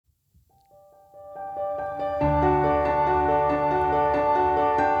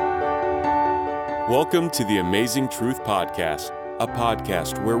Welcome to the Amazing Truth Podcast, a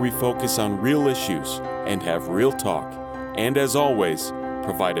podcast where we focus on real issues and have real talk, and as always,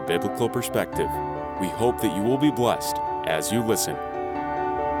 provide a biblical perspective. We hope that you will be blessed as you listen.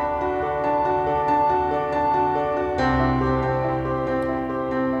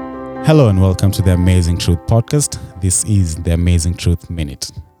 Hello and welcome to the Amazing Truth Podcast. This is the Amazing Truth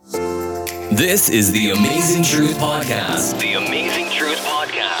Minute. This is the Amazing Truth Podcast. The Amazing Truth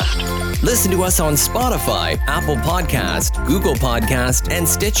Podcast. Listen to us on Spotify, Apple Podcast, Google Podcast, and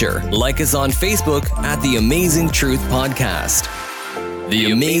Stitcher. Like us on Facebook at the Amazing Truth Podcast.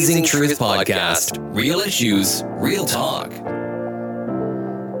 The Amazing Truth Podcast. Real issues, real talk.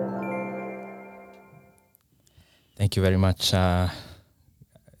 Thank you very much.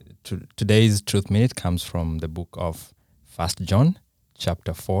 Today's Truth Minute comes from the book of 1 John,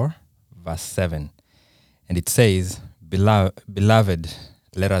 chapter 4, verse 7. And it says, Beloved,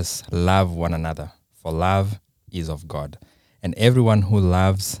 let us love one another, for love is of God. And everyone who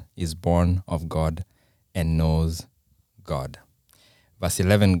loves is born of God and knows God. Verse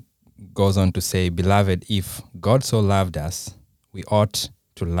 11 goes on to say, Beloved, if God so loved us, we ought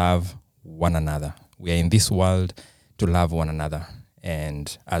to love one another. We are in this world to love one another.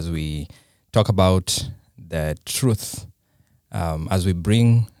 And as we talk about the truth, as we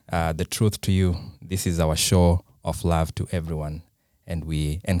bring the truth to you, this is our show of love to everyone. And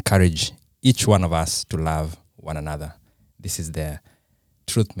we encourage each one of us to love one another. This is the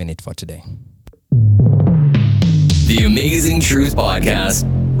Truth Minute for today. The Amazing Truth Podcast.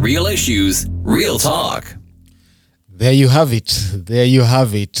 Real issues, real talk. There you have it. There you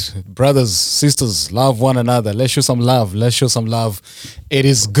have it. Brothers, sisters, love one another. Let's show some love. Let's show some love. It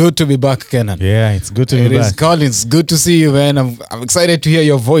is good to be back, Kenan. Yeah, it's good to be It back. is Collins. Good to see you, man. I'm excited to hear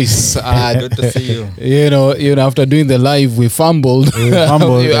your voice. Good to see you. You know, after doing the live, we fumbled.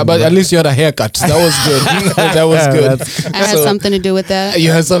 But at least you had a haircut. That was good. That was good. I had something to do with that.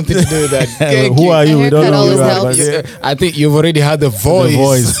 You had something to do with that. Thank Who you. are you? A We don't haircut know who you always are. helps. But I think you've already had the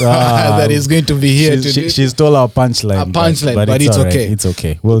voice, that is going to be here today. she stole our punchline. A punchline, but it's all right. okay. It's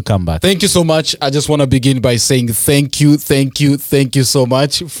okay. We'll come back. Thank you so much. I just want to begin by saying thank you so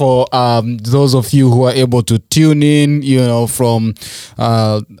much for those of you who are able to tune in, from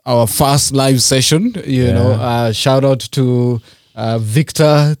our first live session. Shout out to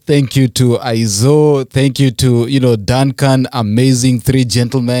Victor. Thank you to Aizo. Thank you to, Duncan. Amazing three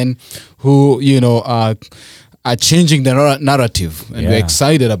gentlemen who, are changing the narrative, and we're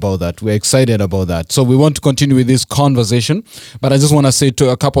excited about that. So we want to continue with this conversation, but I just want to say to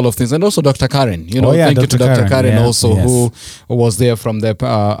a couple of things, and also Dr. Karen. Thank you to Dr. Karen also, who was there from the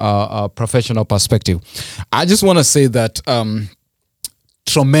professional perspective. I just want to say that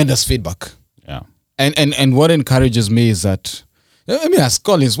tremendous feedback. Yeah. And what encourages me is that, let me ask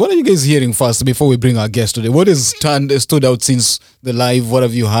Collins, what are you guys hearing first before we bring our guest today? What has stood out since the live? What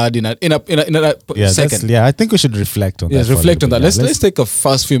have you heard in a second? I think we should reflect on that. Yes, reflect on that. Yeah, Let's take a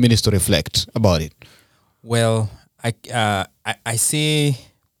first few minutes to reflect about it. Well, I see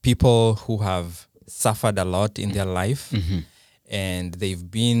people who have suffered a lot in their life, and they've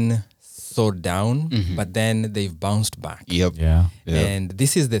been so down, but then they've bounced back. Yep. Yeah. And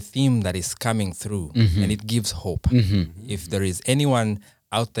this is the theme that is coming through, and it gives hope. If there is anyone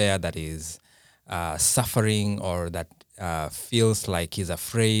out there that is suffering or that feels like he's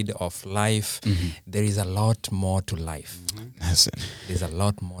afraid of life, there is a lot more to life. There's a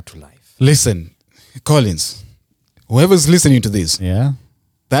lot more to life. Listen, Collins, whoever's listening to this,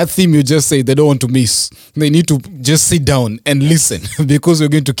 that theme you just said, they don't want to miss. They need to just sit down and listen because we're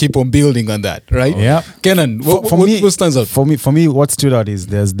going to keep on building on that, right? Yeah. Kenan, what stands out? For me, what stood out is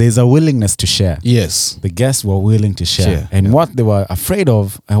there's a willingness to share. Yes. The guests were willing to share. And what they were afraid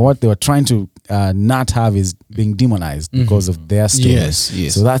of and what they were trying to not have is being demonized because of their story. Yes.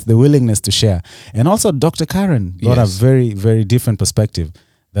 So that's the willingness to share. And also Dr. Karen brought a very, very different perspective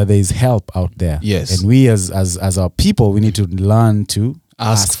that there is help out there. Yes. And we as our people, we need to learn to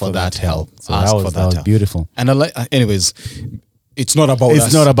ask for that help. So that was beautiful. And anyways, it's not about us.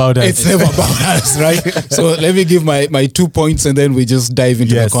 It's not about us. It's never about us, right? So let me give my 2 points and then we just dive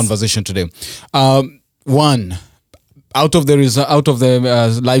into the conversation today. One, out of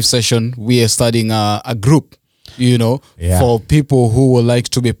the live session, we are studying a group, for people who would like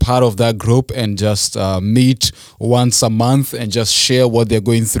to be part of that group and just meet once a month and just share what they're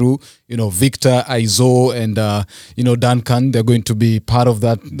going through. Victor, Aizo, and Duncan, they're going to be part of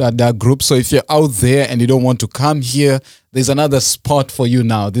that group. So if you're out there and you don't want to come here, there's another spot for you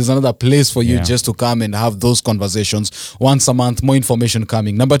now. There's another place for you just to come and have those conversations once a month. More information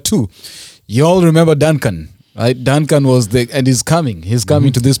coming. Number two, you all remember Duncan. Right, Duncan was there, and he's coming. He's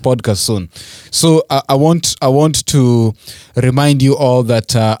coming to this podcast soon. So I want to remind you all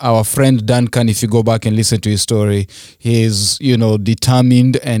that our friend Duncan, if you go back and listen to his story, he's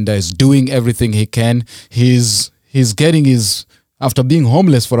determined and is doing everything he can. He's getting his. After being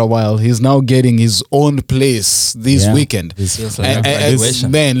homeless for a while, he's now getting his own place this weekend.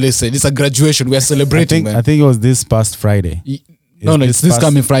 Man, listen, it's a graduation. We are celebrating. I think it was this past Friday. It's this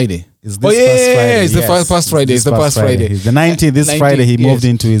coming Friday. It's this past Friday. It's the past Friday. It's the past Friday. The 19th. This 19th, Friday, he moved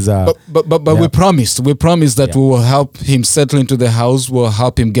into his. But we promised that we will help him settle into the house. We'll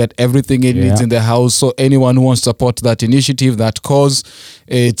help him get everything he needs in the house. So anyone who wants to support that initiative, that cause,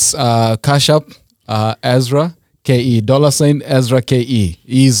 it's Cash App, Ezra. KE, $ Ezra KE,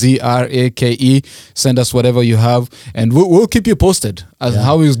 EZRAKE. Send us whatever you have, and we'll keep you posted as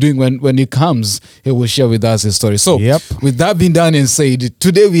how he's doing. When he comes, he will share with us his story. So, with that being done and said,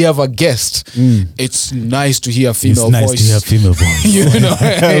 today we have a guest. It's nice to hear female voice. It's nice to hear female voice.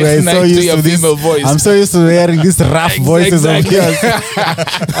 It's nice to hear female voice. I'm so used to hearing these rough voices of yours.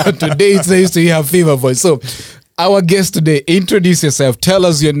 Today it's nice to hear female voice. So, our guest today, introduce yourself. Tell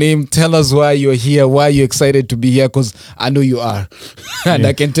us your name. Tell us why you're here, why you're excited to be here, because I know you are. And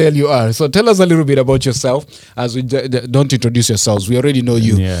I can tell you are. So tell us a little bit about yourself as we don't introduce yourselves. We already know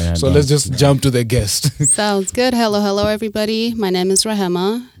you. So let's just jump to the guest. Sounds good. Hello, everybody. My name is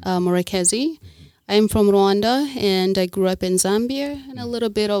Rehema Murekezi. I'm from Rwanda, and I grew up in Zambia and a little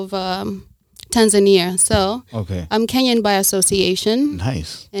bit of Tanzania. So I'm Kenyan by association.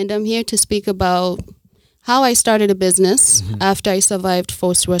 Nice. And I'm here to speak about how I started a business after I survived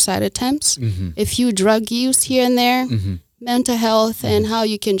 4 suicide attempts, a few drug use here and there, mental health, and how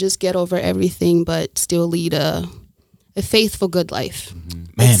you can just get over everything but still lead a faithful, good life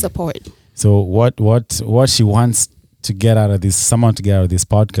with support. So what she wants to get out of this, someone to get out of this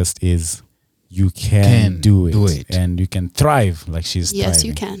podcast is you can do it. And you can thrive like she's thriving. Yes,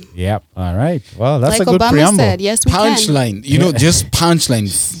 you can. Yep. All right. Well, that's like a good Obama preamble. said, yes, we can. Punchline. Just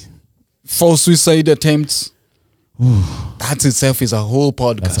punchlines. 4 suicide attempts. That itself is a whole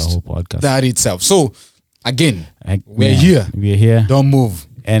podcast. That's a whole podcast. That itself. So again, we're here. We're here. Don't move.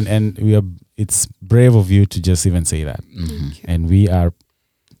 And we are. It's brave of you to just even say that. And we are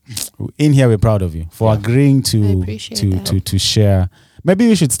in here. We're proud of you for agreeing to share. Maybe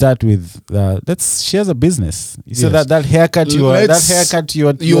we should start with she has a business. So that haircut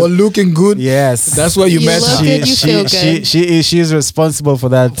you are looking good. Yes, that's why you met her. You feel good. She is responsible for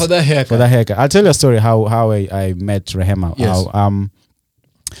that haircut. I'll tell you a story how I met Rehema. Yes.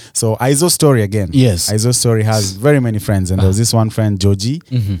 So Aizo's story again. Yes. Aizo's story has very many friends, and there was this one friend, Joji.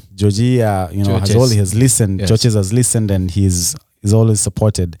 Joji, has listened. Yes. Churches has listened, and he's always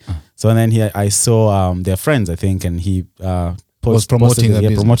supported. So and then I saw their friends, I think, and he was promoting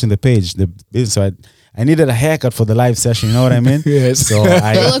the page. So I needed a haircut for the live session. You know what I mean? Yes. So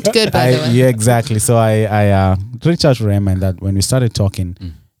it looked good, by the way. Yeah, exactly. So I reached out to Rehema, and that when we started talking,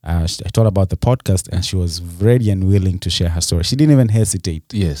 I thought about the podcast, and she was ready and willing to share her story. She didn't even hesitate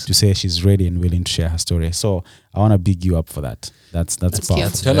to say she's ready and willing to share her story. So I want to big you up for that. That's powerful.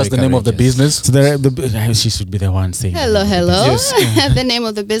 Tell us the name of the business. So she should be the one saying. Hello. Yes. The name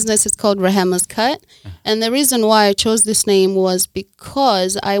of the business is called Rehema's Cut. And the reason why I chose this name was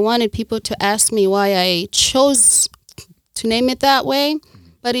because I wanted people to ask me why I chose to name it that way.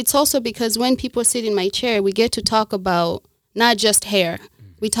 But it's also because when people sit in my chair, we get to talk about not just hair.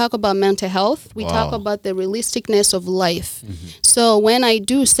 We talk about mental health. We talk about the realisticness of life. So when I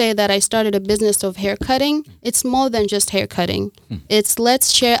do say that I started a business of hair cutting, it's more than just hair cutting. It's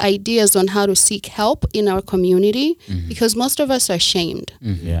let's share ideas on how to seek help in our community because most of us are shamed.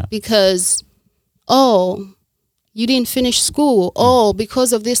 Because, you didn't finish school.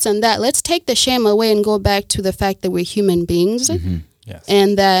 Because of this and that. Let's take the shame away and go back to the fact that we're human beings. Yes.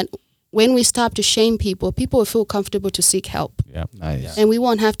 And that when we stop to shame people will feel comfortable to seek help. Yeah, nice. And we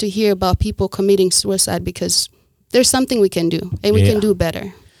won't have to hear about people committing suicide because there's something we can do and we can do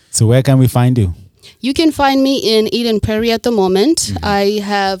better. So where can we find you? You can find me in Eden Prairie at the moment. I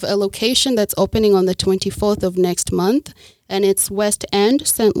have a location that's opening on the 24th of next month, and it's West End,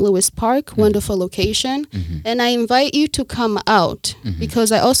 St. Louis Park, wonderful location. And I invite you to come out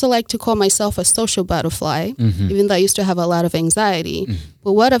because I also like to call myself a social butterfly, even though I used to have a lot of anxiety.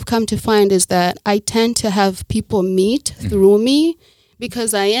 But what I've come to find is that I tend to have people meet through me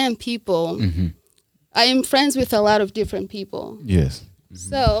because I am people. I am friends with a lot of different people. Yes.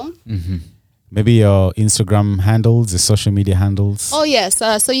 So... Maybe your Instagram handles, your social media handles. Oh, yes.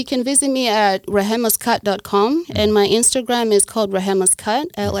 So you can visit me at rehemascut.com. And my Instagram is called Rehema's Cut,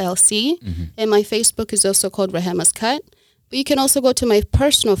 LLC. And my Facebook is also called Rehema's Cut. But you can also go to my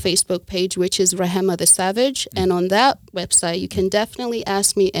personal Facebook page, which is Rehema the Savage. And on that website, you can definitely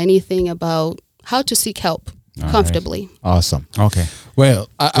ask me anything about how to seek help comfortably. Right. Awesome. Okay. Well,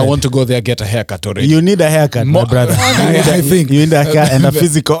 I want to go there, get a haircut already. You need a haircut, my brother. I think you need a haircut and a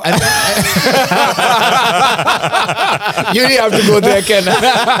physical. You really have to go there, Ken.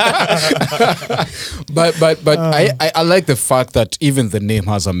 but I like the fact that even the name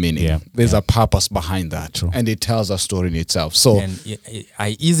has a meaning. Yeah. There's a purpose behind that. True. And it tells a story in itself. So And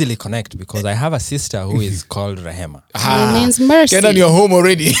I easily connect because I have a sister who is called Rehema. It means mercy. Ken, you're home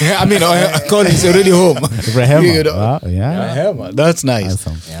already. I mean, Collins, you're already home. Rehema. You know. Wow, yeah. Rehema. That's nice.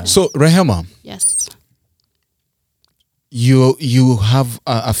 Awesome. Yeah. So, Rehema, Yes. you have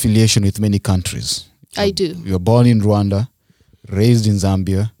affiliation with many countries. I do. You're born in Rwanda, raised in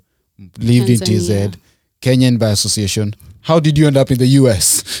Zambia, lived in Tanzania. TZ, Kenyan by association. How did you end up in the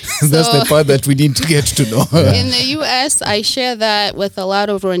US? That's the part that we need to get to know. In the U.S., I share that with a lot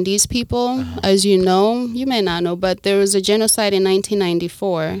of Rwandese people. As you know, you may not know, but there was a genocide in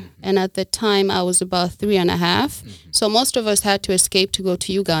 1994. And at the time, I was about 3.5. So most of us had to escape to go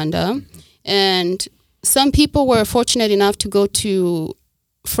to Uganda. And some people were fortunate enough to go to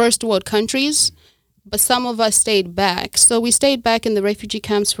first world countries, but some of us stayed back. So we stayed back in the refugee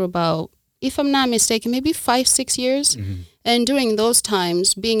camps for about, if I'm not mistaken, maybe 5-6 years. And during those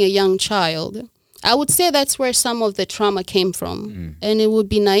times, being a young child, I would say that's where some of the trauma came from. And it would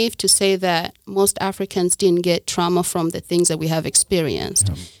be naive to say that most Africans didn't get trauma from the things that we have experienced.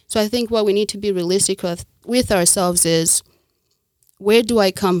 So I think what we need to be realistic with ourselves is, where do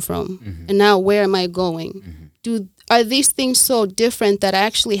I come from? And now where am I going? Are these things so different that I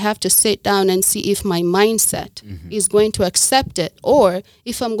actually have to sit down and see if my mindset is going to accept it, or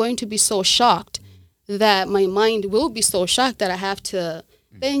if I'm going to be so shocked that my mind will be so shocked that I have to,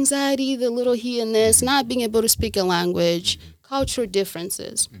 the anxiety, the little he-ness, not being able to speak a language, cultural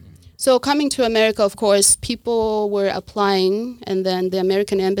differences. So coming to America, of course, people were applying, and then the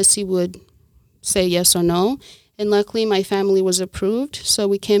American embassy would say yes or no. And luckily, my family was approved. So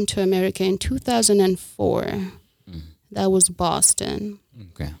we came to America in 2004. That was Boston.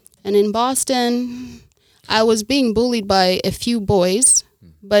 Okay. And in Boston, I was being bullied by a few boys,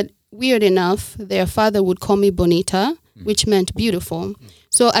 but weird enough, their father would call me Bonita, which meant beautiful.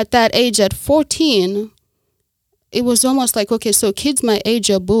 So at that age, at 14, it was almost like, okay, so kids my age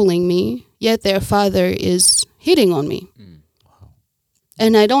are bullying me, yet their father is hitting on me.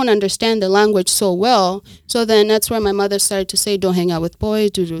 And I don't understand the language so well. So then that's where my mother started to say, don't hang out with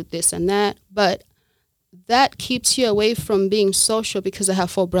boys, do this and that. But that keeps you away from being social because I have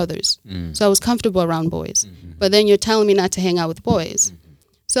 4 brothers. So I was comfortable around boys. But then you're telling me not to hang out with boys.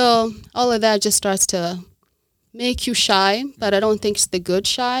 So all of that just starts to make you shy, but I don't think it's the good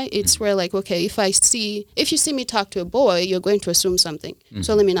shy. It's where like, okay, if you see me talk to a boy, you're going to assume something.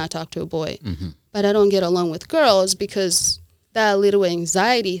 So let me not talk to a boy. But I don't get along with girls because that little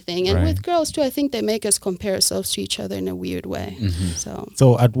anxiety thing. And with girls too, I think they make us compare ourselves to each other in a weird way.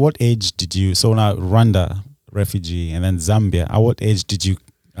 So at what age did you, so now Rwanda, refugee, and then Zambia, at what age did you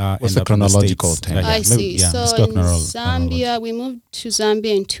what's the chronological time? I see. Yeah, so in Zambia, we moved to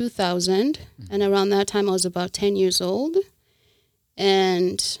Zambia in 2000. And around that time, I was about 10 years old.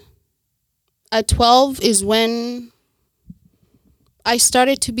 And at 12 is when I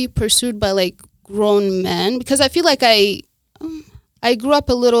started to be pursued by like grown men, because I feel like I grew up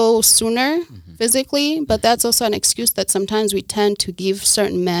a little sooner physically, but that's also an excuse that sometimes we tend to give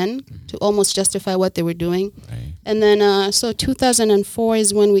certain men to almost justify what they were doing. Right. And then, so 2004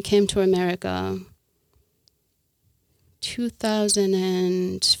 is when we came to America.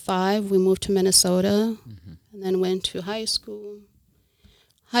 2005, we moved to Minnesota and then went to high school.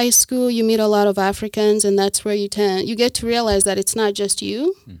 High school, you meet a lot of Africans, and that's where you get to realize that it's not just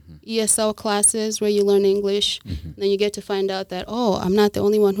you. ESL classes where you learn English. Then you get to find out that, oh, I'm not the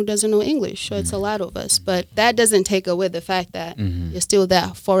only one who doesn't know English. So it's a lot of us. But that doesn't take away the fact that you're still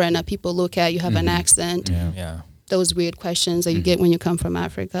that foreigner. People look at you, have an accent. Yeah. Those weird questions that you get when you come from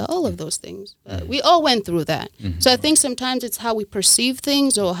Africa, all of those things. We all went through that. So I think sometimes it's how we perceive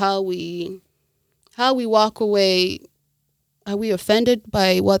things or how we walk away. Are we offended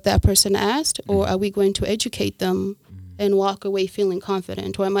by what that person asked, or are we going to educate them and walk away feeling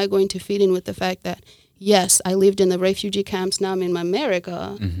confident? Or am I going to feed in with the fact that, yes, I lived in the refugee camps, now I'm in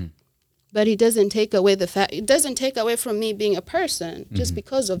America, but it doesn't take away from me being a person just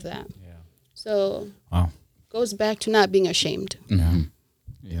because of that. So goes back to not being ashamed.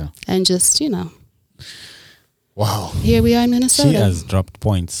 And just, Wow. here we are in Minnesota. She has dropped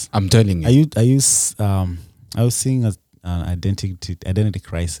points. I'm telling you. I was seeing an identity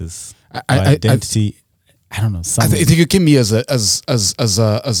crisis. I- identity I don't know. I think you came here as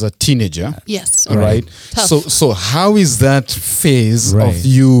a teenager. Yes. All right. Tough. So how is that phase Right. of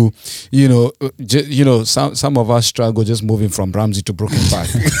you know, some of us struggle just moving from Ramsey to Broken Park,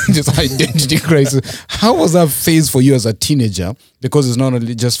 just identity crisis. How was that phase for you as a teenager? Because it's not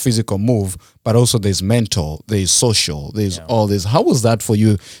only just physical move, but also there's mental, there's social, there's all this. How was that for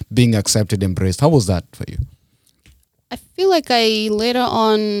you, being accepted, embraced? How was that for you? I feel like I later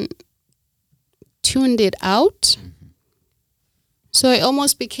on tuned it out. So it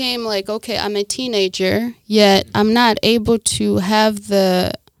almost became like, okay, I'm a teenager, yet I'm not able to have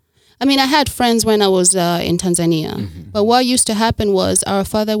I had friends when I was in Tanzania, but what used to happen was our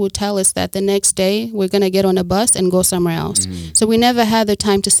father would tell us that the next day we're going to get on a bus and go somewhere else. So we never had the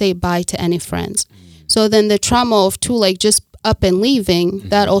time to say bye to any friends. So then the trauma of just up and leaving,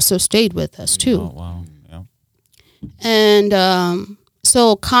 that also stayed with us too. Oh, wow. Yeah. And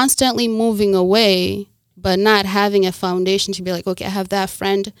so constantly moving away, but not having a foundation to be like, okay, I have that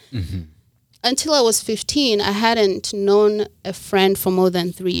friend. Until I was 15, I hadn't known a friend for more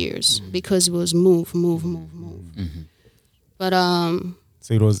than 3 years because it was move. But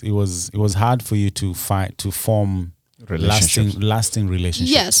so it was hard for you to form lasting relationships.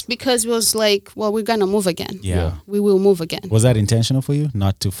 yes, because it was like, well, we're gonna move again. Yeah. We will move again. Was that intentional for you,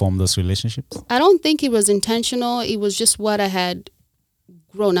 not to form those relationships? I don't think it was intentional. It was just what I had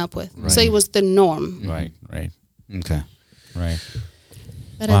grown up with. Right. So it was the norm. Right. Okay. Right.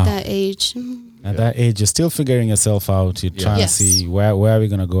 But Wow. at that age, At that age, you're still figuring yourself out. You're trying Yes. to see where are we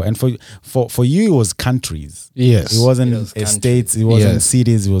gonna go. And for you, it was countries. Yes. It wasn't countries. estates. It wasn't Yes.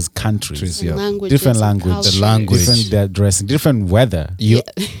 cities. It was countries. Countries, and yeah. languages, Different and language. cultures. The language. Different dressing. Different weather.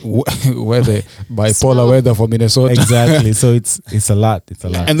 Weather, bipolar Smell. weather for Minnesota. Exactly. So it's a lot. It's a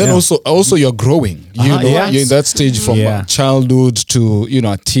lot. And then Yeah. also you're growing. Yes. You're in that stage from Yeah. childhood to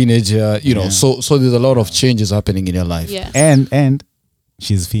a teenager. So there's a lot of changes happening in your life. Yes. and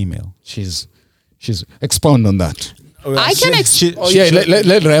she's female. She's expound on that. I can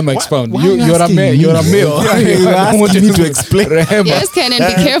Let Rehema expound. why are you You're a asking male. me? You're a male. You're I want asking you me to explain. Rehema. Yes, Kenan,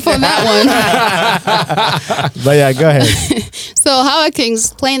 be careful on that one. But yeah, go ahead. So how I can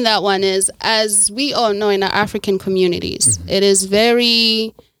explain that one is, as we all know in our African communities, it is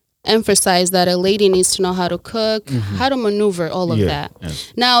very emphasized that a lady needs to know how to cook, how to maneuver, all of that.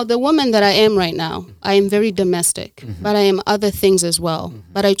 Yes. Now, the woman that I am right now, I am very domestic, but I am other things as well.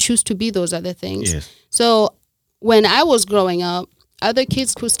 But I choose to be those other things. Yes. So when I was growing up, other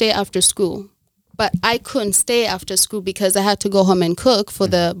kids could stay after school, but I couldn't stay after school because I had to go home and cook for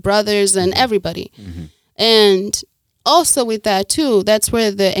the brothers and everybody. And also with that too, that's where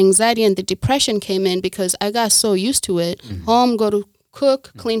the anxiety and the depression came in, because I got so used to it. Home, go to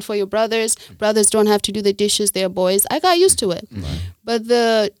cook, clean for your brothers. Brothers don't have to do the dishes, they're boys. I got used to it. But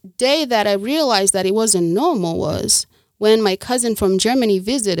the day that I realized that it wasn't normal was when my cousin from Germany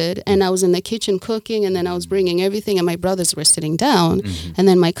visited, and I was in the kitchen cooking, and then I was bringing everything, and my brothers were sitting down. And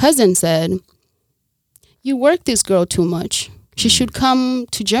then my cousin said, "You work this girl too much. She should come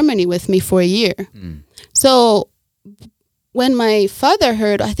to Germany with me for a year." So when my father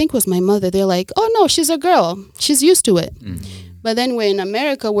heard, I think it was my mother, they're like, "Oh no, she's a girl. She's used to it." But then we're in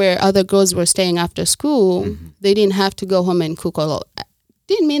America where other girls were staying after school, they didn't have to go home and cook. Although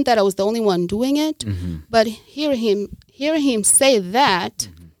didn't mean that I was the only one doing it, but hearing him say that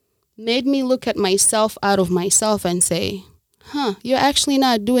made me look at myself out of myself and say, you're actually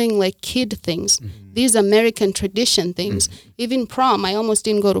not doing like kid things. These American tradition things. Even prom, I almost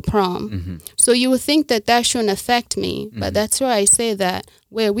didn't go to prom. So you would think that that shouldn't affect me, but that's why I say that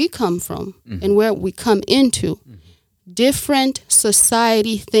where we come from and where we come into, different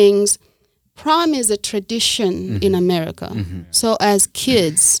society things. Prom is a tradition in America. So as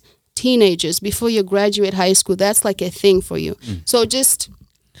kids, teenagers, before you graduate high school, that's like a thing for you. So just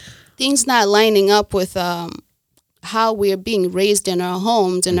things not lining up with how we're being raised in our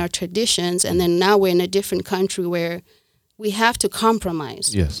homes and our traditions, and then now we're in a different country where we have to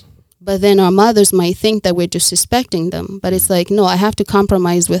compromise. Yes. But then our mothers might think that we're disrespecting them. But it's like, no, I have to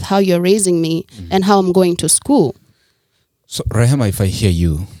compromise with how you're raising me and how I'm going to school. So, Rehema, if I hear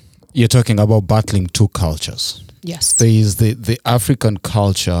you, you're talking about battling two cultures. Yes. There is the African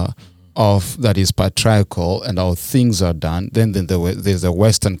culture of that is patriarchal and how things are done. Then there's a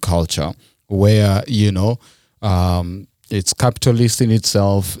Western culture where, it's capitalist in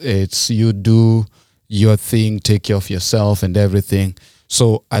itself. It's you do your thing, take care of yourself and everything.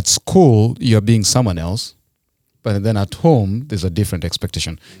 So at school, you're being someone else. But then at home, there's a different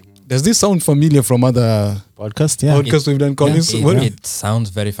expectation. Does this sound familiar from other Podcast, yeah. podcasts we've done, Collins? It sounds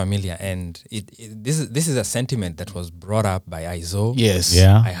very familiar, and this is a sentiment that was brought up by Izo. Yes.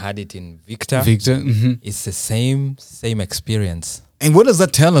 Yeah. I had it in Victor. Victor. It's the same experience. And what does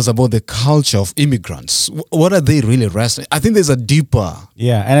that tell us about the culture of immigrants? What are they really wrestling? I think there's a deeper.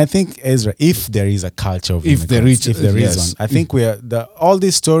 Yeah, and I think, Ezra, if there is a culture of If there immigrants, is- if there is yes. one, I think all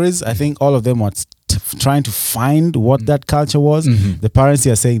these stories, I think all of them are trying to find what that culture was. The parents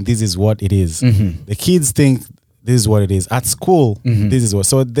here are saying this is what it is. The kids think this is what it is. At school, this is what.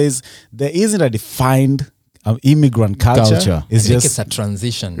 So there isn't a defined immigrant culture. It's I think it's a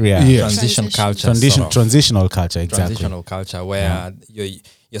transition. Yeah. Yes. Transition culture. sort of. Transitional culture, exactly. Transitional culture where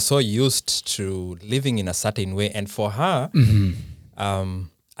you're so used to living in a certain way, and for her,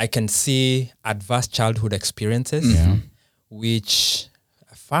 I can see adverse childhood experiences, which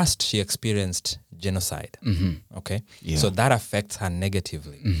first she experienced genocide. Okay, so that affects her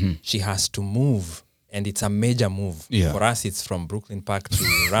negatively. She has to move, and it's a major move. Yeah. For us, it's from Brooklyn Park to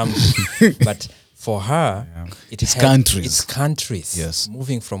Ramsey, but for her, It's countries. It's countries. Yes.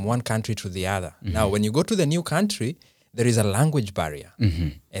 Moving from one country to the other. Now, when you go to the new country, there is a language barrier,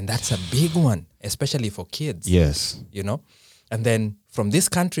 and that's a big one, especially for kids. Yes. You know, and then from this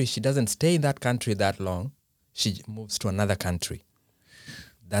country, she doesn't stay in that country that long. She moves to another country.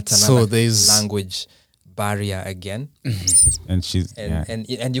 That's So another there's- language barrier again. And she's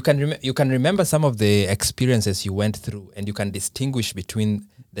And you can remember some of the experiences you went through, and you can distinguish between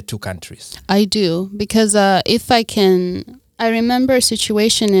the two countries. I do, because if I can, I remember a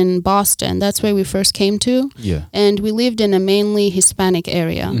situation in Boston. That's where we first came to. Yeah. And we lived in a mainly Hispanic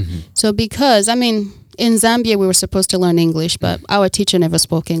area. So because, in Zambia, we were supposed to learn English, but our teacher never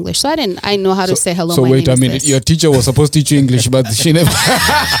spoke English. So I know how to say hello, So my wait name a is minute. this. Your teacher was supposed to teach you English, but she never.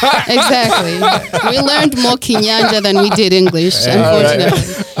 Exactly. We learned more Kinyanja than we did English, unfortunately.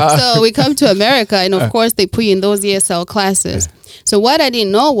 So we come to America, and of course, they put you in those ESL classes. So what I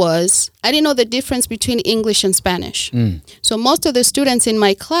didn't know was, I didn't know the difference between English and Spanish. So most of the students in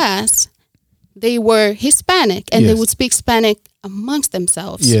my class, they were Hispanic, and they Yes. would speak Spanish amongst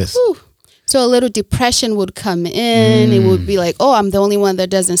themselves. Yes. Whew. So a little depression would come in. It would be like, oh, I'm the only one that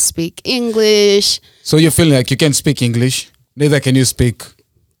doesn't speak English. So you're feeling like you can't speak English, neither can you speak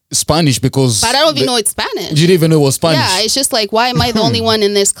Spanish because. But I don't even know it's Spanish. You didn't even know it was Spanish. Yeah, it's just like, why am I the only one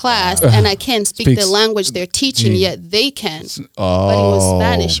in this class and I can't speak Speaks- the language they're teaching, yet they can? Oh. But it was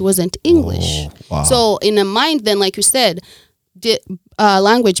Spanish, it wasn't English. wow. So in a mind, then, like you said,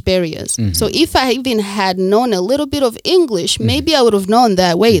 language barriers. So if I even had known a little bit of English, maybe I would have known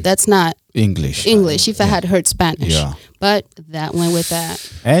that, wait, that's not English. English if I had heard Spanish. Yeah. But that went with that.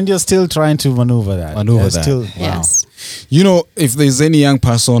 and you're still trying to maneuver that. Maneuver You're that. Still, Yes. You know, if there's any young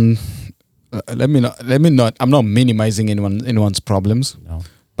person, let me not. I'm not minimizing anyone's problems, No.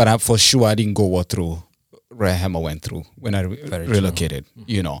 but for sure I didn't go through Rehema went through when I Very true. relocated.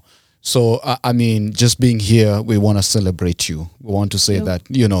 You know, so just being here, we want to celebrate you. We want to say that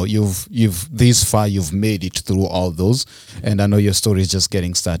you've this far, you've made it through all those, and I know your story is just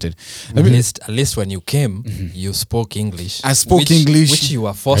getting started. At least when you came, you spoke English. I spoke which, English. which you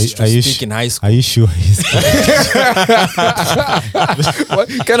were forced to speak in high school. Are you sure?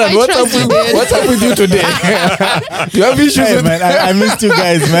 Kenan, what's up with you today? You have issues Hey, with man, I missed you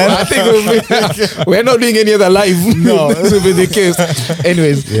guys, man. I think we're not doing any other live. No, this will be the case.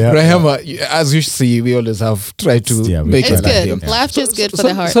 Anyways, Yeah. Rehema, as you see, we always have tried to Yeah, we make try It's it like good. him. Laughter is good for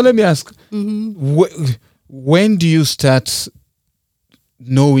the heart. So let me ask, when do you start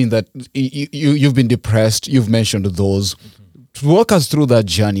knowing that you've been depressed? You've mentioned those. Walk us through that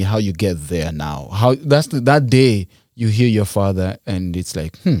journey, how you get there now. How that day you hear your father and it's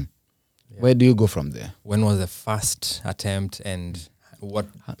like, where do you go from there? When was the first attempt, and what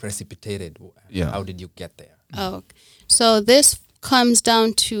precipitated? Yeah. How did you get there? Oh, so this comes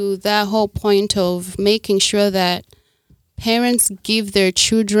down to that whole point of making sure that parents give their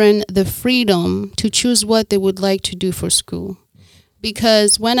children the freedom to choose what they would like to do for school.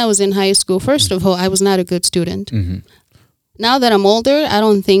 Because when I was in high school, first of all, I was not a good student. Now that I'm older, I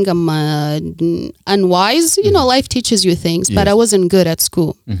don't think I'm unwise. You know, life teaches you things, but I wasn't good at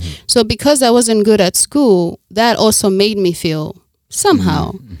school. So because I wasn't good at school, that also made me feel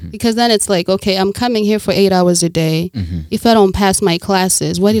somehow, because then it's like, okay, I'm coming here for 8 hours a day. If I don't pass my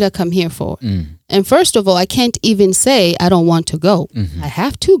classes, what did I come here for? And first of all, I can't even say I don't want to go. I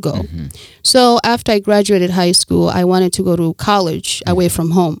have to go. So after I graduated high school, I wanted to go to college away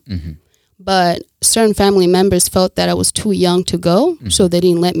from home. But certain family members felt that I was too young to go, so they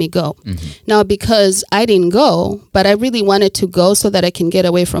didn't let me go. Now, because I didn't go, but I really wanted to go so that I can get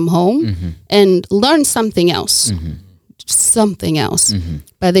away from home and learn something else. something else.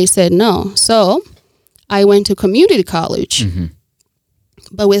 But they said no. So I went to community college.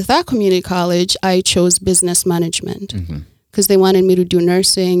 But with that community college, I chose business management because they wanted me to do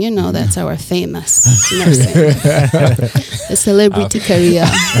nursing. You know, that's our famous nursing, a celebrity career.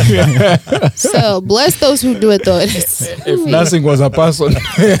 So bless those who do it, though. If nursing was a person,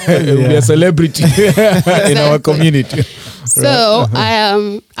 it would be a celebrity in our community. So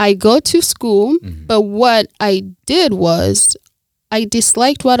I go to school, but what I did was I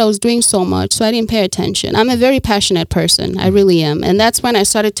disliked what I was doing so much, so I didn't pay attention. I'm a very passionate person. I really am. And that's when I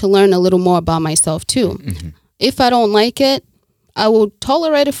started to learn a little more about myself too. If I don't like it, I will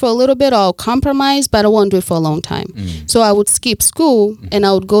tolerate it for a little bit, or I'll compromise, but I won't do it for a long time. So I would skip school and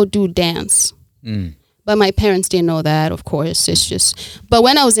I would go do dance. But my parents didn't know that, of course. It's just, but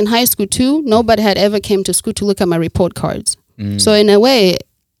when I was in high school too, nobody had ever came to school to look at my report cards. So in a way,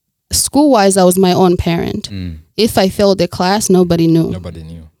 school-wise, I was my own parent. If I failed the class, nobody knew. Nobody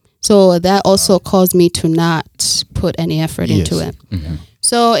knew. So that also caused me to not put any effort into it.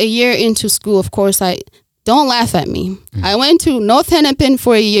 So a year into school, of course, don't laugh at me. I went to North Hennepin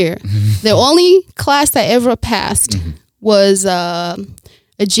for a year. The only class I ever passed was a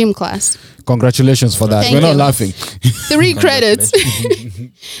gym class. Congratulations for that. Thank We're not you. laughing. 3 credits.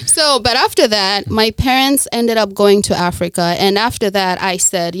 So, but after that, my parents ended up going to Africa. And after that, I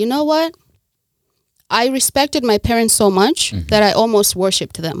said, you know what? I respected my parents so much that I almost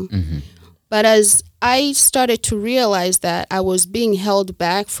worshipped them. But as I started to realize that I was being held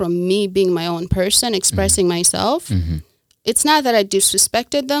back from me being my own person, expressing myself, it's not that I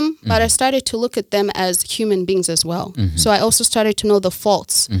disrespected them, but I started to look at them as human beings as well. So I also started to know the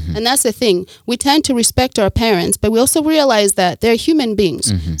faults. And that's the thing. We tend to respect our parents, but we also realize that they're human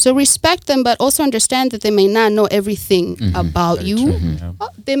beings. So respect them, but also understand that they may not know everything about you.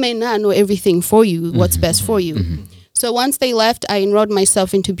 They may not know everything for you, what's best for you. So once they left, I enrolled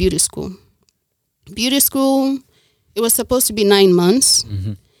myself into beauty school. Beauty school, it was supposed to be 9 months.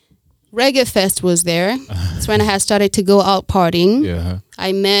 Reggae Fest was there. That's when I had started to go out partying.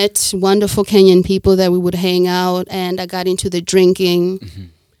 I met wonderful Kenyan people that we would hang out, and I got into the drinking.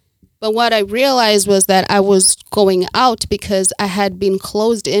 But what I realized was that I was going out because I had been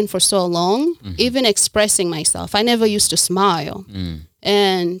closed in for so long, even expressing myself. I never used to smile.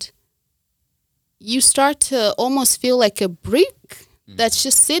 And you start to almost feel like a brick that's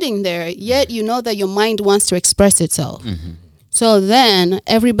just sitting there, yet you know that your mind wants to express itself. So then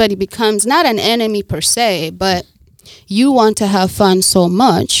everybody becomes not an enemy per se, but you want to have fun so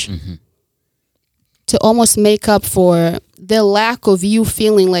much to almost make up for the lack of you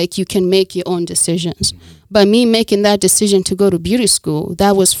feeling like you can make your own decisions. But me making that decision to go to beauty school,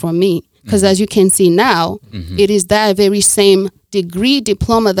 that was for me. Because as you can see now, it is that very same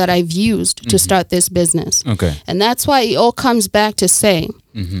diploma that I've used to start this business. And that's why it all comes back to say,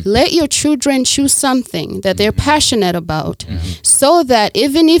 let your children choose something that they're passionate about, so that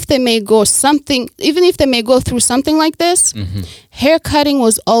even if they may go through something like this, hair cutting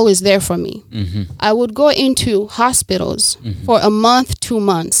was always there for me. I would go into hospitals for a month, 2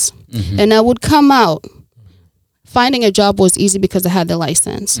 months, and I would come out. Finding a job was easy because I had the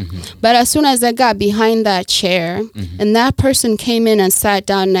license. But as soon as I got behind that chair and that person came in and sat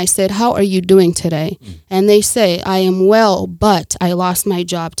down and I said, how are you doing today? And they say, I am well, but I lost my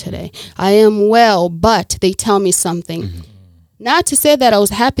job today. I am well, but they tell me something. Not to say that I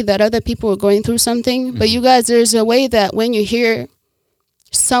was happy that other people were going through something, but you guys, there's a way that when you hear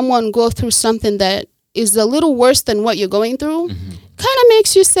someone go through something that is a little worse than what you're going through, kind of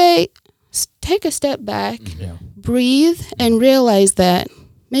makes you say, take a step back, breathe, and realize that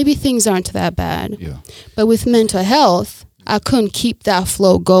maybe things aren't that bad. But with mental health, I couldn't keep that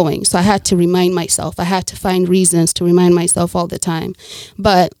flow going. So I had to remind myself. I had to find reasons to remind myself all the time.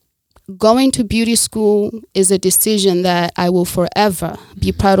 But going to beauty school is a decision that I will forever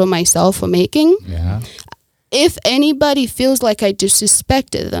be proud of myself for making. If anybody feels like I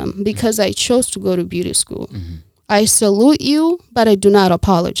disrespected them because I chose to go to beauty school, I salute you, but I do not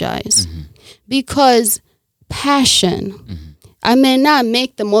apologize. Because passion, I may not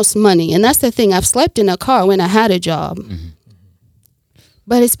make the most money. And that's the thing. I've slept in a car when I had a job.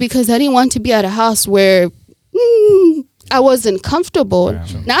 But it's because I didn't want to be at a house where I wasn't comfortable.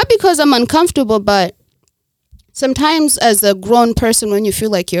 Not because I'm uncomfortable, but sometimes as a grown person, when you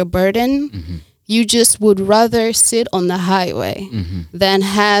feel like you're a burden, you just would rather sit on the highway than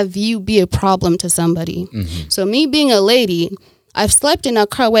have you be a problem to somebody. So me being a lady, I've slept in a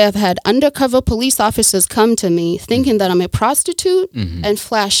car where I've had undercover police officers come to me thinking that I'm a prostitute and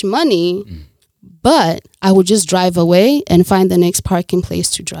flash money, but I would just drive away and find the next parking place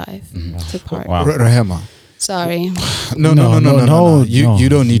to drive to park. Rehema, Sorry. No. You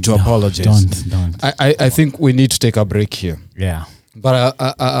don't need to apologize. Don't. I think we need to take a break here. Yeah. But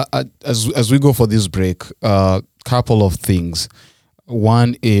as we go for this break, couple of things.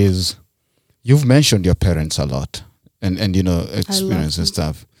 One is you've mentioned your parents a lot and experience and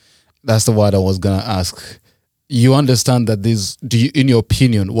stuff. That's the word I was gonna ask. You understand that in your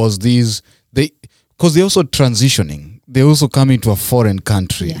opinion, was these because they're also transitioning. They also come into a foreign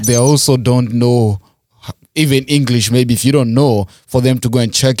country. Yes. They also don't know even English. Maybe if you don't know, for them to go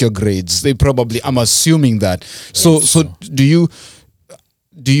and check your grades, they probably. I'm assuming that. So do you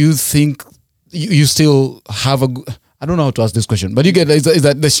think you still have a? I don't know how to ask this question, but you get is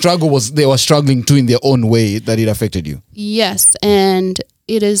that the struggle they were struggling too in their own way that it affected you? Yes, and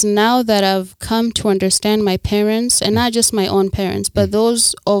it is now that I've come to understand my parents, and not just my own parents, but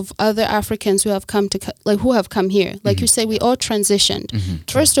those of other Africans who have come here. Like you say, we all transitioned.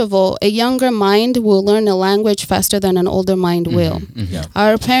 First of all, a younger mind will learn a language faster than an older mind will. Yeah.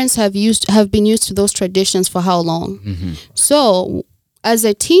 Our parents have been used to those traditions for how long? So, as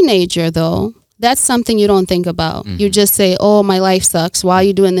a teenager, though, that's something you don't think about. You just say, oh, my life sucks. Why are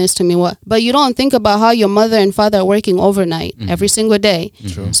you doing this to me? What? But you don't think about how your mother and father are working overnight every single day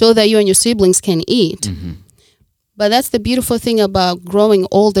so that you and your siblings can eat. But that's the beautiful thing about growing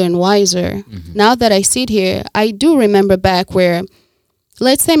older and wiser. Now that I sit here, I do remember back where,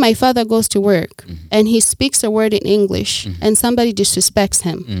 let's say my father goes to work and he speaks a word in English and somebody disrespects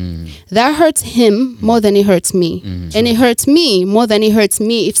him. That hurts him more than it hurts me. And it hurts me more than it hurts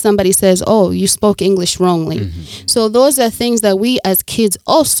me if somebody says, oh, you spoke English wrongly. So those are things that we as kids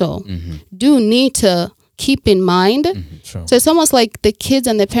also do need to keep in mind. Sure. So it's almost like the kids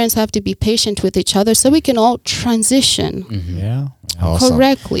and the parents have to be patient with each other so we can all transition Yeah. Awesome.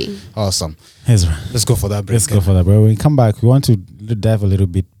 correctly. Awesome. Ezra, Let's go for that break. let's go for that. But when we come back, we want to dive a little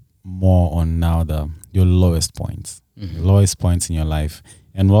bit more on now your lowest points, lowest points in your life.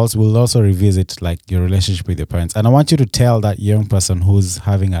 And we'll also revisit like your relationship with your parents. And I want you to tell that young person who's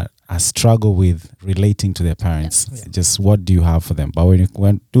having a struggle with relating to their parents, just what do you have for them? But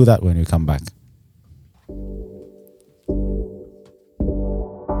we'll do that when we come back.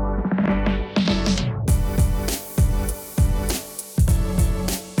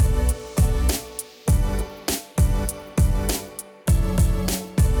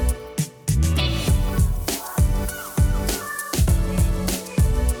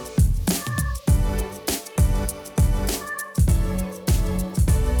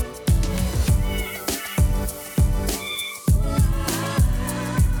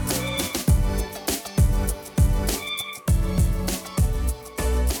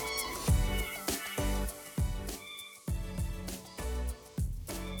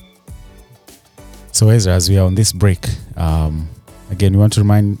 So Ezra, as we are on this break, again, we want to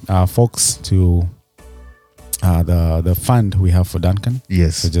remind folks to the fund we have for Duncan.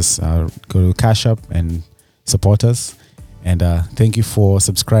 Yes. So just go to Cash App and support us. And thank you for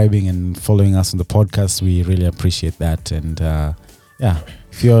subscribing and following us on the podcast. We really appreciate that. And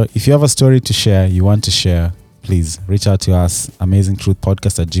if you have a story to share, you want to share, please reach out to us,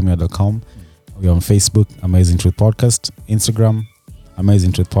 amazingtruthpodcast@gmail.com. We're on Facebook, Amazing Truth Podcast, Instagram,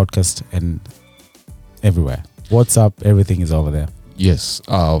 Amazing Truth Podcast, and everywhere. WhatsApp, everything is over there. Yes.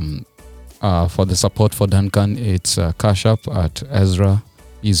 For the support for Duncan, it's Cash App at Ezra,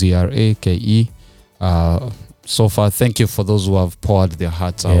 EZRAKE. So far, thank you for those who have poured their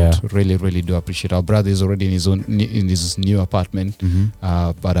hearts out. Really, really do appreciate. Our brother is already in his new apartment,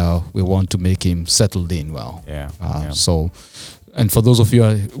 but we want to make him settled in well. So, and for those of you who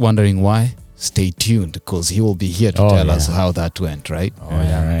are wondering why, stay tuned because he will be here to tell us how that went. Right? Right.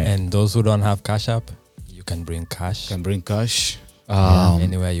 And those who don't have Cash App, you can bring cash.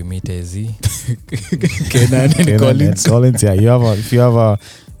 Anywhere you meet AZ. Kenan and Collins. Yeah, if you have a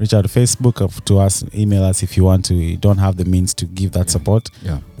reach out to Facebook or to us, email us if you want to. You don't have the means to give that support.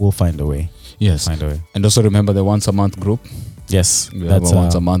 Yeah, we'll find a way. Yes, find a way. And also remember the once a month group. Yes, that's a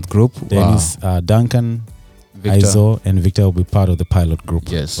once a month group. Dennis, Duncan, Victor. Izo, and Victor will be part of the pilot group.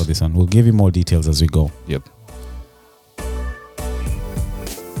 Yes, for this one. We'll give you more details as we go. Yep.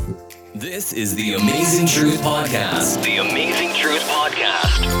 This is the Amazing Truth Podcast. The Amazing Truth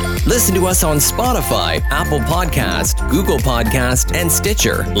Podcast. Listen to us on Spotify, Apple Podcast, Google Podcast, and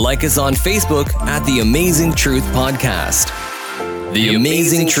Stitcher. Like us on Facebook at The Amazing Truth Podcast. The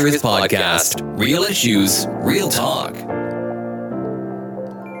Amazing Truth Podcast. Real issues, real talk.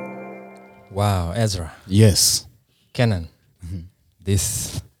 Wow, Ezra. Yes. Kenan.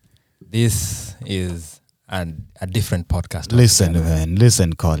 This is a different podcast.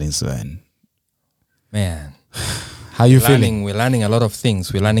 Listen, Collins, Man. How you feeling? We're learning a lot of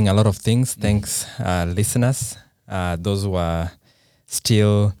things. Thanks, listeners. Those who are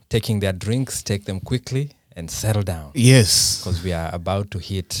still taking their drinks, take them quickly and settle down. Yes. Because we are about to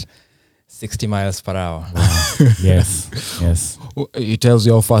hit 60 miles per hour. Yes. It tells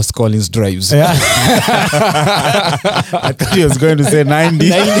you how fast Collins drives. Yeah. I thought he was going to say 90.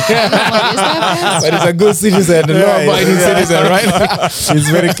 But it's a good citizen, a law-abiding citizen, right? He's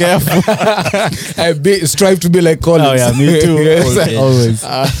very careful. Strive to be like Collins. Oh yeah, me too. Yes. Always.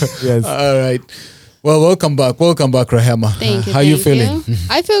 Yes. All right. Well, welcome back, Rehema. Thank you. How you feeling?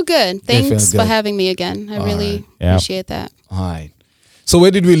 I feel good. Thanks good. for having me again. I really Yeah. appreciate that. All right. So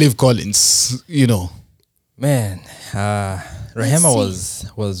where did we leave Collins? Man, Rehema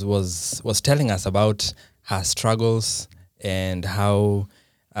was telling us about her struggles and how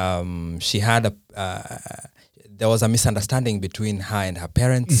she had there was a misunderstanding between her and her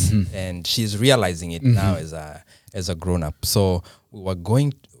parents, and she's realizing it now as a grown up. So we were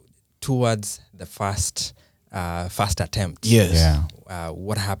going towards the first attempt. Yes. Yeah.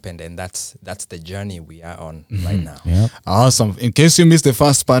 What happened, and that's the journey we are on right now. Yeah. Awesome. In case you missed the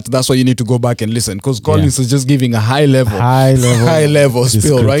first part, that's why you need to go back and listen, because Collins is just giving a high level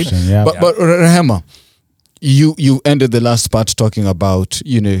spiel, right? Yeah. But Rehema, you ended the last part talking about,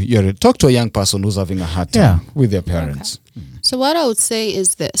 talk to a young person who's having a hard time with their parents. Okay. So what I would say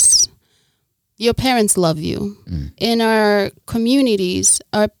is this. Your parents love you. In our communities,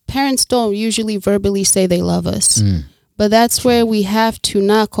 our parents don't usually verbally say they love us. But that's where we have to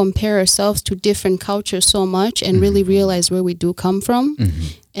not compare ourselves to different cultures so much and really realize where we do come from.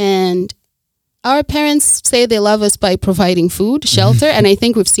 And our parents say they love us by providing food, shelter, and I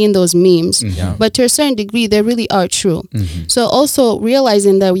think we've seen those memes. Yeah. But to a certain degree, they really are true. So also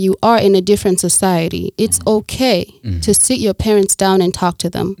realizing that you are in a different society, it's okay to sit your parents down and talk to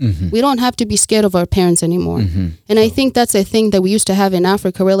them. We don't have to be scared of our parents anymore. And I think that's a thing that we used to have in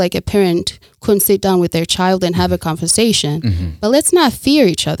Africa, where like a parent couldn't sit down with their child and have a conversation. But let's not fear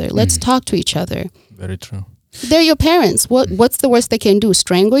each other. Let's talk to each other. Very true. They're your parents. What's the worst they can do?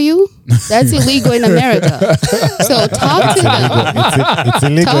 Strangle you? That's illegal in America. So talk to them. It's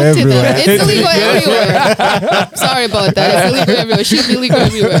illegal Talk to them. everywhere. It's illegal everywhere. Sorry about that. It's illegal everywhere. Should be illegal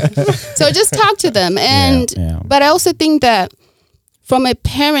everywhere. So just talk to them. And but I also think that from a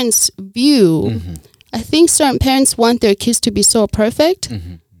parent's view, I think certain parents want their kids to be so perfect.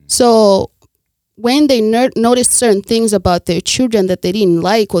 So when they notice certain things about their children that they didn't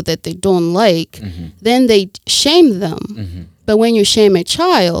like or that they don't like, then they shame them. But when you shame a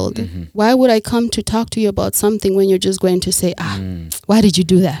child, why would I come to talk to you about something when you're just going to say, why did you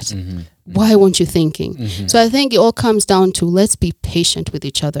do that? Why weren't you thinking? So I think it all comes down to, let's be patient with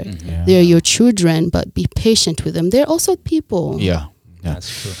each other. They're your children, but be patient with them. They're also people. Yeah. That's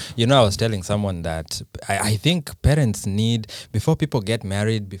true. I was telling someone that I think parents need, before people get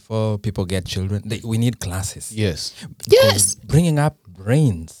married, before people get children, we need classes. Yes. Yes. Bringing up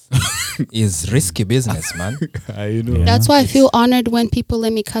brains is risky business, man. That's why I feel honored when people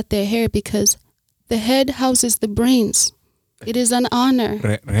let me cut their hair, because the head houses the brains. It is an honor.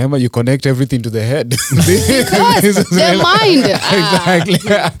 Rehema, you connect everything to the head. Because their mind. Exactly.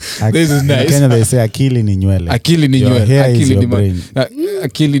 This is In nice. Kenya they say akili ni nywele. Akili ni Your nywele. hair is Akili your ni brain.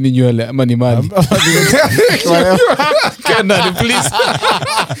 Akili ni nywele ama ni mali. Canada, please.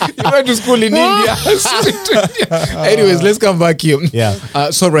 You went to school in India. Anyways, let's come back here.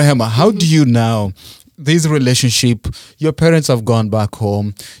 Yeah. So Rehema, how do you now, this relationship, your parents have gone back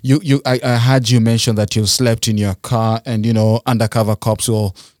home. I heard you mention that you slept in your car, and undercover cops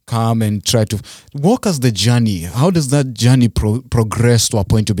will come and try to walk us the journey. How does that journey progress to a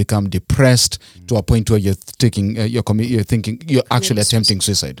point you become depressed, to a point where you're thinking you're actually attempting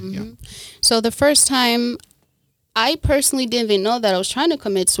suicide? So the first time, I personally didn't even know that I was trying to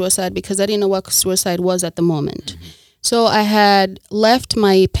commit suicide, because I didn't know what suicide was at the moment. So I had left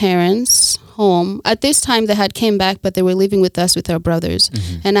my parents' home. At this time, they had came back, but they were living with us, with our brothers.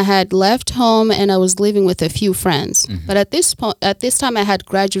 And I had left home, and I was living with a few friends. But at this time, I had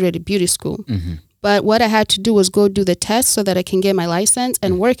graduated beauty school. But what I had to do was go do the test so that I can get my license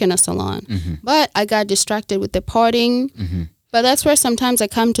and work in a salon. But I got distracted with the partying. But that's where sometimes I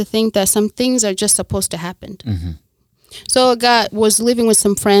come to think that some things are just supposed to happen. So I was living with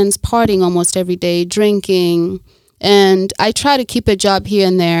some friends, partying almost every day, drinking. And I try to keep a job here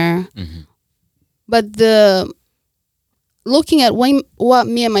and there. But looking at what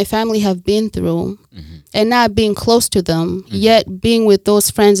me and my family have been through, and not being close to them, yet being with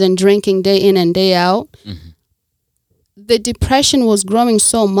those friends and drinking day in and day out, the depression was growing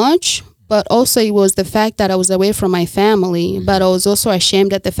so much. but also it was the fact that I was away from my family, but I was also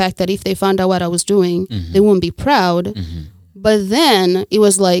ashamed at the fact that if they found out what I was doing, they wouldn't be proud. But then it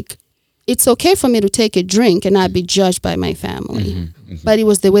was like, it's okay for me to take a drink and not be judged by my family. But it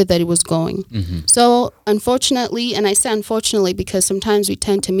was the way that it was going. So unfortunately, and I say unfortunately because sometimes we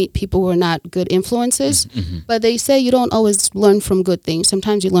tend to meet people who are not good influences, but they say you don't always learn from good things.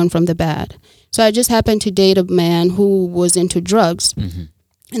 Sometimes you learn from the bad. So I just happened to date a man who was into drugs.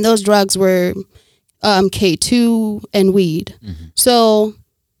 And those drugs were K2 and weed. So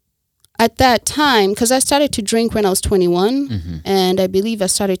at that time, because I started to drink when I was 21, and I believe I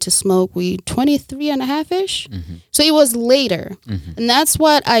started to smoke weed 23 and a half-ish. So it was later. And that's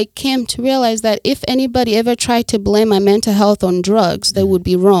what I came to realize, that if anybody ever tried to blame my mental health on drugs, they would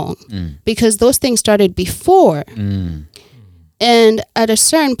be wrong. Because those things started before. And at a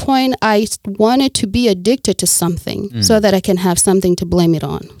certain point, I wanted to be addicted to something so that I can have something to blame it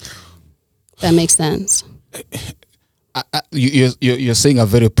on. That makes sense. You're saying a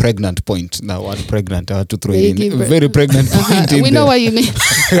very pregnant point. Now, what pregnant? I had to throw it in. A very pregnant point. We know what you mean.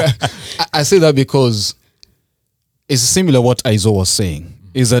 I say that because it's similar what Aizo was saying.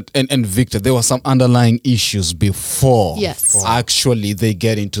 Is that and Victor, there were some underlying issues before actually they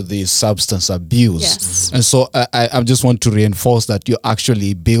get into this substance abuse. And so I just want to reinforce that you're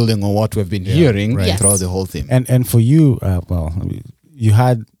actually building on what we've been hearing throughout the whole thing. And for you, you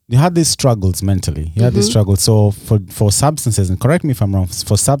had these struggles mentally. You had these struggles. So for substances, and correct me if I'm wrong,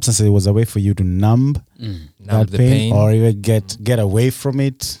 for substances it was a way for you to numb that pain, or even get away from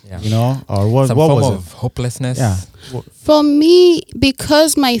it, you know, or what was form it? of hopelessness. Yeah. For me,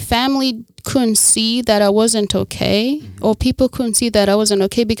 because my family couldn't see that I wasn't okay, or people couldn't see that I wasn't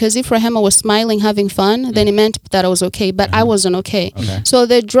okay, because if Rehema was smiling, having fun, then it meant that I was okay, but I wasn't okay. So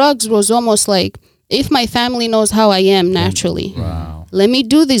the drugs was almost like, if my family knows how I am naturally, let me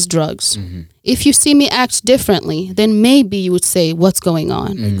do these drugs. If you see me act differently, then maybe you would say, what's going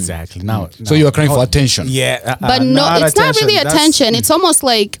on? Exactly. Now, so you are crying for attention. Yeah. But no, it's not really attention. It's almost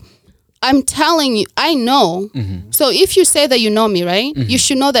like, I'm telling you, I know. So if you say that you know me, right? You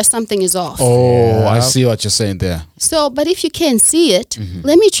should know that something is off. Oh, I see what you're saying there. So, but if you can't see it,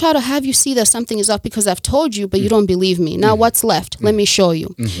 let me try to have you see that something is off, because I've told you, but you don't believe me. Now what's left? Let me show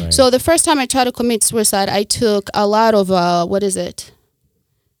you. So the first time I tried to commit suicide, I took a lot of, what is it?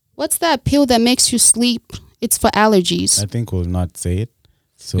 What's that pill that makes you sleep? It's for allergies. I think we'll not say it.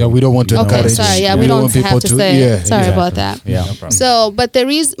 So Yeah, we don't want to encourage. Okay, sorry. Yeah, we don't want people have to say yeah, it. Sorry about that. Yeah. No problem. So, but the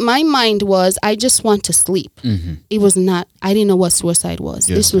reason, my mind was, I just want to sleep. It was not, I didn't know what suicide was.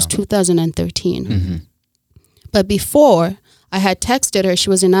 This was 2013. But before, I had texted her. She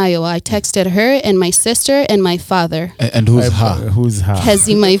was in Iowa. I texted her and my sister and my father. And who's her? Who's her?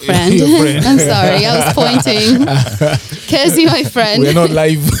 Kezi, my friend. Your friend. I'm sorry, I was pointing. Kezi, my friend. We're not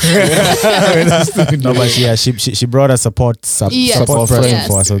live. No, but she brought a support Yes. support Friend. friend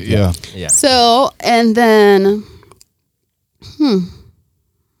for us. So, Yeah. Yeah. So, and then,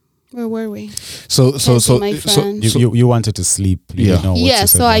 where were we? So my friend. you wanted to sleep. You didn't know what Yeah,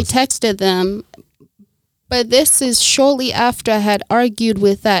 suicide so I was. texted them. But this is shortly after I had argued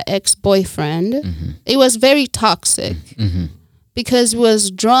with that ex-boyfriend. It was very toxic because he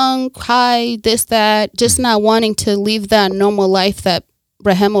was drunk, high, this, that, just not wanting to live that normal life that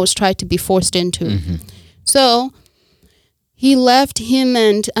Rehema was trying to be forced into. So he left him,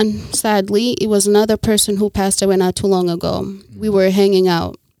 and sadly, it was another person who passed away not too long ago. We were hanging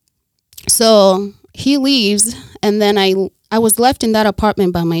out. So he leaves, and then I was left in that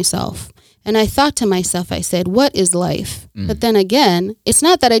apartment by myself. And I thought to myself, I said, what is life? But then again, it's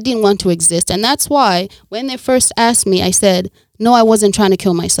not that I didn't want to exist. And that's why when they first asked me, I said, no, I wasn't trying to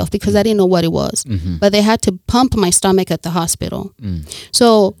kill myself, because I didn't know what it was. But they had to pump my stomach at the hospital.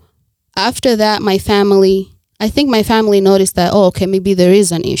 So after that, I think my family noticed that, oh, okay, maybe there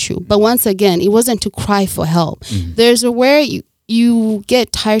is an issue. But once again, it wasn't to cry for help. There's a where you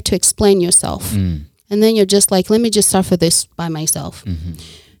get tired to explain yourself. And then you're just like, let me just suffer this by myself.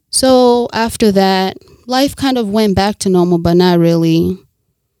 So after that, life kind of went back to normal, but not really.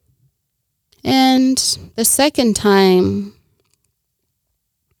 And the second time,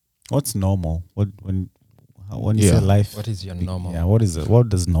 What's normal? When you say life? What is your normal? Yeah. What is it? What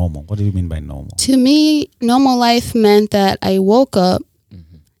does normal? What do you mean by normal? to me, normal life meant that I woke up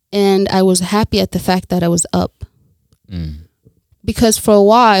and I was happy at the fact that I was up. Because for a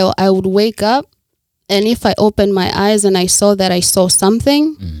while, I would wake up, and if I opened my eyes and I saw that I saw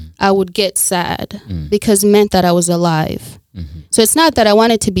something, I would get sad because it meant that I was alive. So it's not that I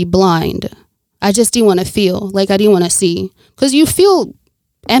wanted to be blind. I just didn't want to feel, like I didn't want to see. Because you feel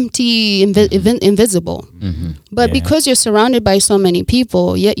empty, invisible. But because you're surrounded by so many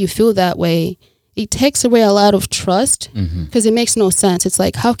people, yet you feel that way, it takes away a lot of trust because it makes no sense. It's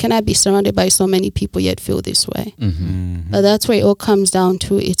like, how can I be surrounded by so many people yet feel this way? But that's where it all comes down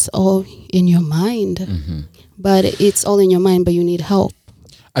to. It's all in your mind. But it's all in your mind, but you need help.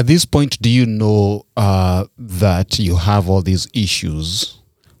 At this point, do you know that you have all these issues?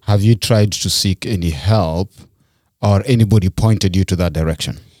 Have you tried to seek any help, or anybody pointed you to that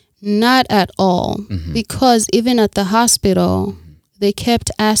direction? Not at all. Because even at the hospital, they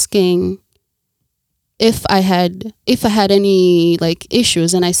kept asking if I had any like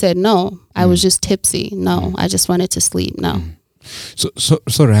issues, and I said no. I was just tipsy. No, I just wanted to sleep. No. So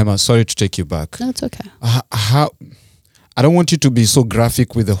Rehema, sorry to take you back. No, it's okay. How? I don't want you to be so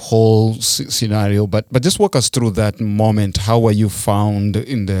graphic with the whole scenario, but just walk us through that moment. How were you found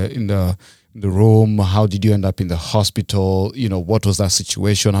in the room? How did you end up in the hospital? You know, what was that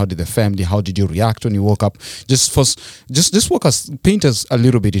situation? How did the family? How did you react when you woke up? Just walk us, paint us a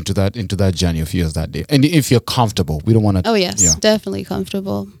little bit into that journey of yours that day. And if you're comfortable, we don't want to. Oh yes, definitely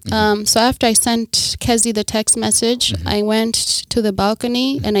comfortable. So after I sent Kezi the text message, I went to the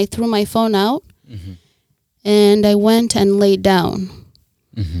balcony and I threw my phone out, and I went and laid down.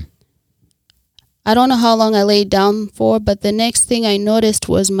 I don't know how long I laid down for, but the next thing I noticed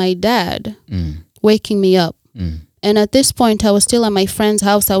was my dad waking me up. And at this point, I was still at my friend's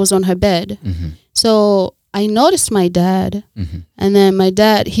house. I was on her bed. So I noticed my dad. And then my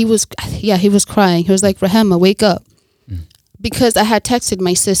dad, he was crying. He was like, Rehema, wake up. Because I had texted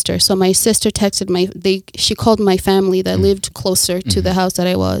my sister. So my sister texted she called my family that lived closer to the house that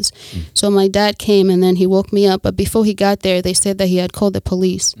I was. So my dad came and then he woke me up. But before he got there, they said that he had called the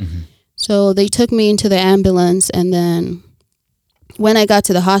police. So they took me into the ambulance, and then when I got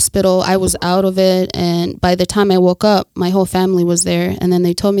to the hospital, I was out of it, and by the time I woke up, my whole family was there, and then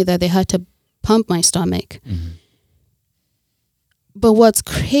they told me that they had to pump my stomach. But what's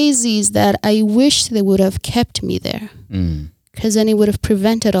crazy is that I wish they would have kept me there, because then it would have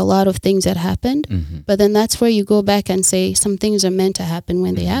prevented a lot of things that happened. But then that's where you go back and say some things are meant to happen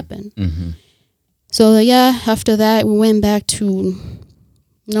when they happen. So after that, we went back to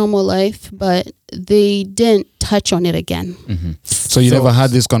normal life, but they didn't touch on it again. So you never had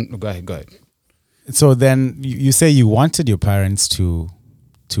this go ahead. So then you say you wanted your parents to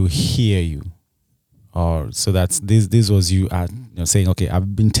hear you, or so that's this was you saying, okay,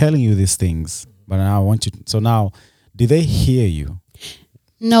 I've been telling you these things, but now I want you. So now, did they hear you?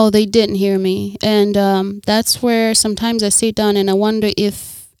 No, they didn't hear me, and that's where sometimes I sit down and I wonder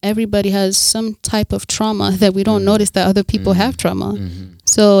if everybody has some type of trauma that we don't notice that other people have trauma.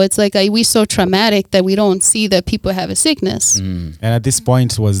 So it's like we so traumatic that we don't see that people have a sickness. And at this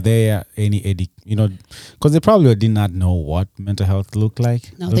point, was there any because they probably did not know what mental health looked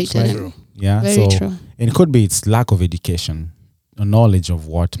like. No, they didn't. Like. Yeah, very true. And it could be it's lack of education, or knowledge of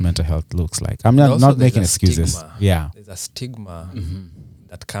what mental health looks like. I'm not making excuses. Stigma. Yeah, there's a stigma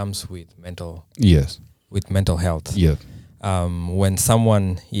that comes with mental health. Yeah. When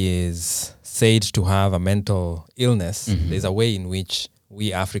someone is said to have a mental illness, there's a way in which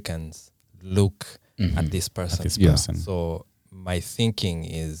we Africans look at this person. So my thinking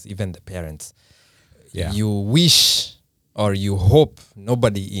is, even the parents, you wish or you hope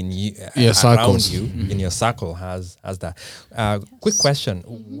nobody in you around you in your circle has that. Quick question: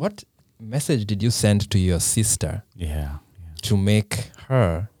 what message did you send to your sister? To make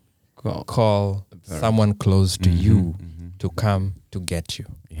her call someone close to you to come to get you?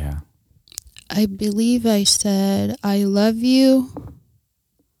 I believe I said, I love you.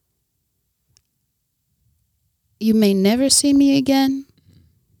 You may never see me again.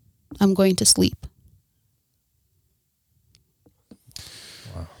 I'm going to sleep.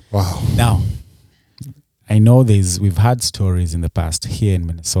 Wow. Now, I know we've had stories in the past here in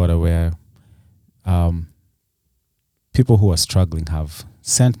Minnesota where people who are struggling have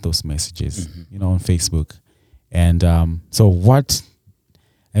sent those messages, on Facebook. And so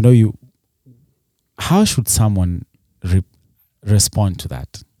how should someone respond to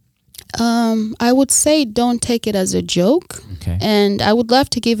that? I would say don't take it as a joke. Okay. And I would love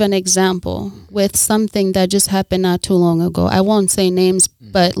to give an example with something that just happened not too long ago. I won't say names,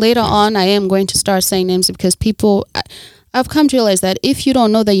 but later on I am going to start saying names because I've come to realize that if you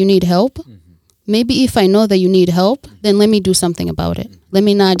don't know that you need help, maybe if I know that you need help, then let me do something about it. Let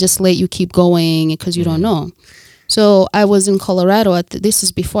me not just let you keep going because you don't know. So I was in Colorado. This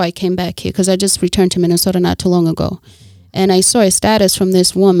is before I came back here because I just returned to Minnesota not too long ago. And I saw a status from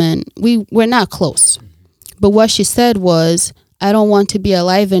this woman. We're not close. But what she said was, I don't want to be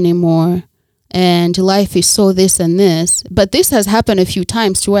alive anymore. and life is so this and this. But this has happened a few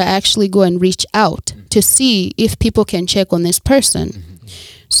times to where I actually go and reach out to see if people can check on this person.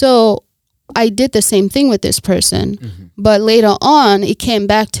 So I did the same thing with this person. But later on, it came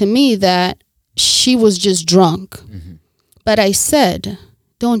back to me that she was just drunk. But I said,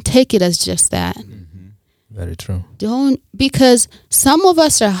 don't take it as just that. Very true. Because some of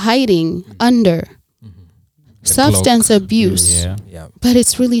us are hiding under substance abuse. Yeah. But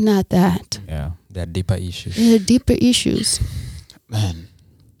it's really not that. Yeah. There are deeper issues. There are deeper issues. Man,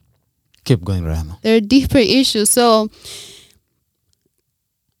 keep going, Rehema. There are deeper issues. So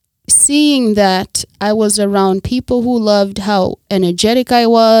seeing that I was around people who loved how energetic I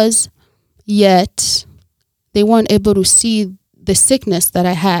was, yet they weren't able to see the sickness that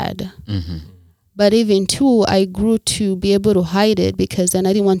I had. But even too, I grew to be able to hide it because then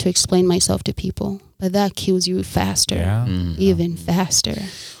I didn't want to explain myself to people. But that kills you faster, even faster.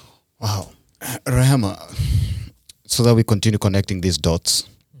 Wow. Rehema, so that we continue connecting these dots,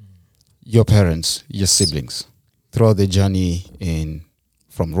 your parents, your siblings, throughout the journey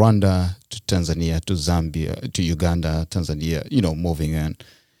from Rwanda to Tanzania to Zambia to Uganda, Tanzania, moving on.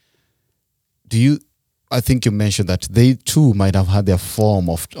 I think you mentioned that they too might have had their form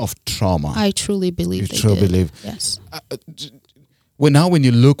of trauma. I truly believe they truly did. believe. Yes. When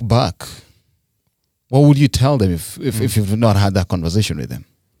you look back, what would you tell them if you've not had that conversation with them?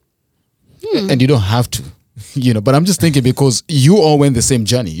 And you don't have to, but I'm just thinking because you all went the same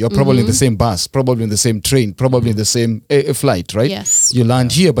journey. You're probably in the same bus, probably in the same train, probably in the same flight, right? Yes. You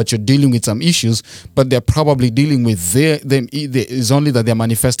land here, but you're dealing with some issues, but they're probably dealing with them. It's only that they're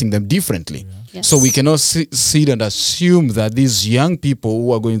manifesting them differently. Yes. So we cannot sit and assume that these young people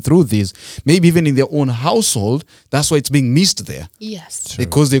who are going through this, maybe even in their own household, that's why it's being missed there. Yes.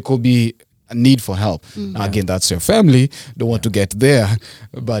 Because there could be a need for help. Again, that's your family. Don't want to get there,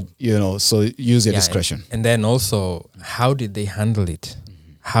 but so use your discretion. And then also, how did they handle it?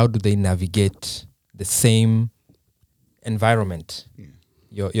 How do they navigate the same environment?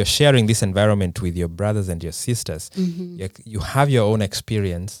 You're sharing this environment with your brothers and your sisters. You have your own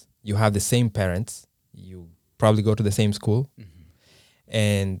experience. You have the same parents. You probably go to the same school.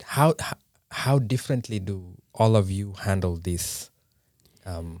 And how differently do all of you handle these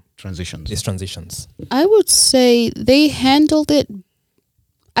transitions? I would say they handled it.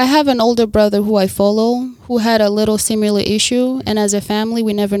 I have an older brother who I follow who had a little similar issue, and as a family,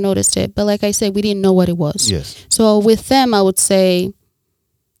 we never noticed it. But like I said, we didn't know what it was. Yes. So with them, I would say,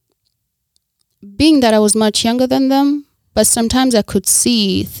 being that I was much younger than them, but sometimes I could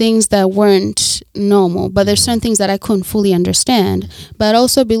see things that weren't normal. But there's certain things that I couldn't fully understand. But I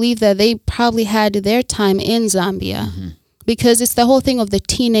also believe that they probably had their time in Zambia. Because it's the whole thing of the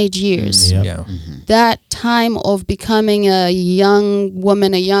teenage years. That time of becoming a young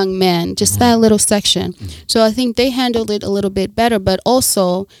woman, a young man, just that little section. So I think they handled it a little bit better, but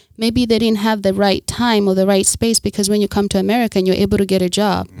also maybe they didn't have the right time or the right space, because when you come to America and you're able to get a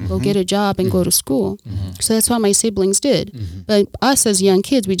job, go get a job and go to school. So that's what my siblings did. But us as young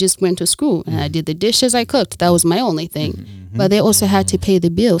kids, we just went to school and I did the dishes, I cooked. That was my only thing. But they also had to pay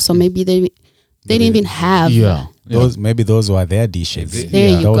the bill. So maybe they didn't even have. Those were their dishes. There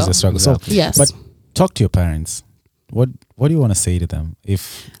you that go. was the struggle. So, Yes. but talk to your parents. What do you want to say to them?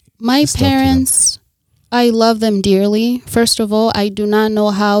 My Just talk to them. parents, I love them dearly. First of all, I do not know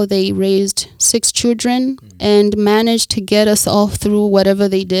how they raised 6 children and managed to get us all through whatever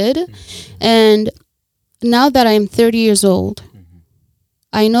they did. And now that I'm 30 years old,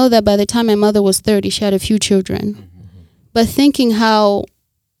 I know that by the time my mother was 30, she had a few children. But thinking how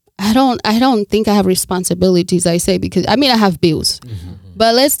I don't think I have responsibilities, I say, because I have bills.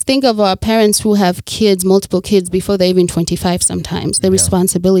 But let's think of our parents who have kids, multiple kids, before they're even 25 sometimes, the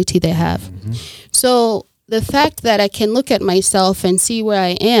responsibility they have. So the fact that I can look at myself and see where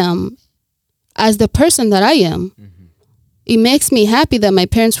I am as the person that I am, it makes me happy that my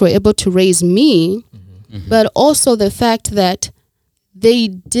parents were able to raise me, but also the fact that they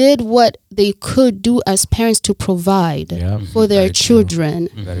did what they could do as parents to provide for their children.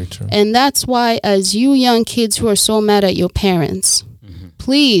 Very true. And that's why, as you young kids who are so mad at your parents,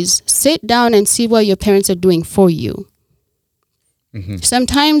 please sit down and see what your parents are doing for you.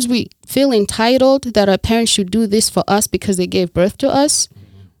 Sometimes we feel entitled that our parents should do this for us because they gave birth to us,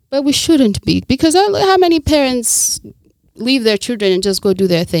 but we shouldn't be, because how many parents leave their children and just go do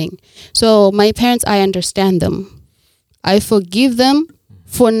their thing? So my parents, I understand them. I forgive them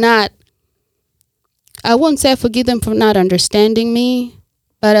for I won't say I forgive them for not understanding me,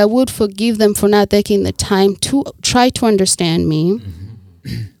 but I would forgive them for not taking the time to try to understand me.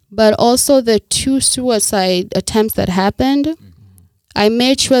 But also the 2 suicide attempts that happened, I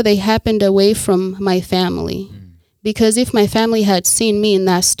made sure they happened away from my family. Because if my family had seen me in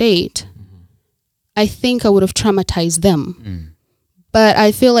that state, I think I would have traumatized them. But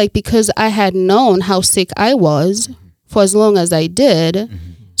I feel like because I had known how sick I was for as long as I did,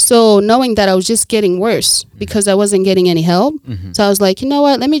 so knowing that I was just getting worse because I wasn't getting any help, so I was like, you know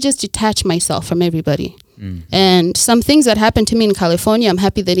what, let me just detach myself from everybody. And some things that happened to me in California, I'm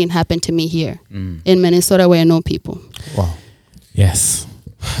happy they didn't happen to me here in Minnesota where I know people. Wow. Yes.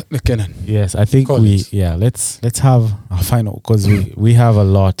 Kenan. Yes, I think let's have a final, because we have a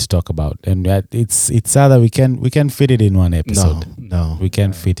lot to talk about, and it's either we can fit it in one episode. No. We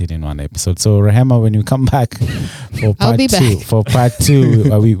can fit it in one episode. So Rehema, when you come back for part two,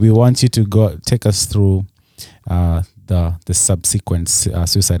 we want you to go take us through the subsequent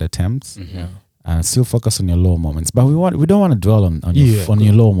suicide attempts. Still focus on your low moments, but we don't want to dwell on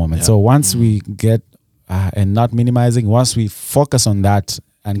your low moments. So once we get and not minimizing, once we focus on that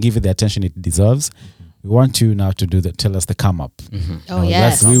and give it the attention it deserves, we want you now to tell us the come up. Oh,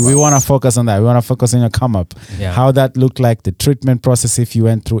 yes. We want to focus on that. We want to focus on your come up. How that looked like, the treatment process if you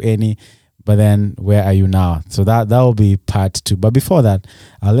went through any, but then where are you now? So that will be part 2. But before that,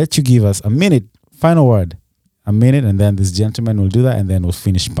 I'll let you give us a minute, final word, a minute, and then this gentleman will do that, and then we'll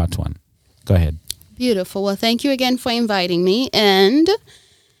finish part 1. Go ahead. Beautiful. Well, thank you again for inviting me. And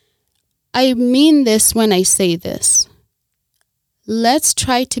I mean this when I say this. Let's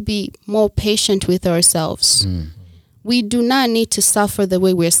try to be more patient with ourselves. We do not need to suffer the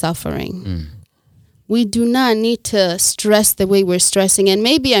way we're suffering. We do not need to stress the way we're stressing. And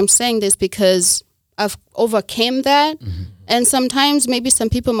maybe I'm saying this because I've overcame that. And sometimes maybe some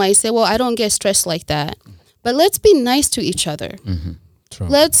people might say, well, I don't get stressed like that. But let's be nice to each other.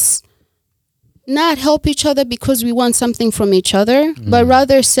 Let's not help each other because we want something from each other, but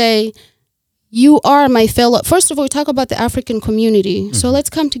rather say, you are my fellow. First of all, we talk about the African community. So let's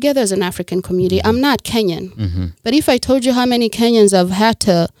come together as an African community. I'm not Kenyan. But if I told you how many Kenyans I've had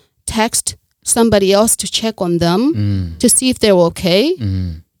to text somebody else to check on them to see if they're okay,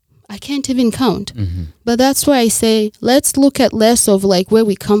 I can't even count. But that's why I say, let's look at less of like where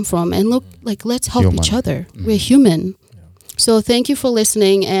we come from and look like, let's help each other. We're human. So thank you for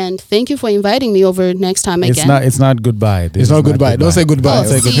listening, and thank you for inviting me over next time again. It's not goodbye. It's not goodbye. Don't say goodbye. Oh,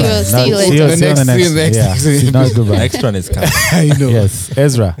 see you later. It's not goodbye. Next one is coming. I know. Yes,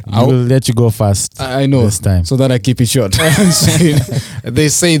 Ezra, I will let you go first. I know this time, so that I keep it short. They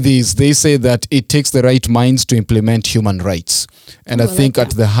say that it takes the right minds to implement human rights. And I think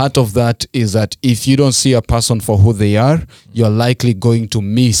at the heart of that is that if you don't see a person for who they are, you're likely going to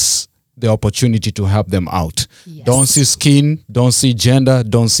miss the opportunity to help them out. Yes. Don't see skin, don't see gender,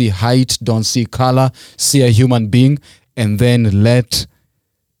 don't see height, don't see color, see a human being, and then let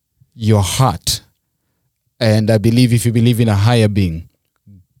your heart, and I believe if you believe in a higher being,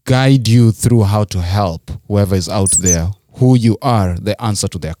 guide you through how to help whoever is out there, who you are, the answer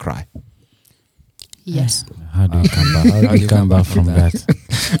to their cry. Yes. How do you come back? How do you come back from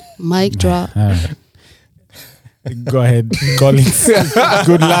that? Mic drop. Go ahead, Collins.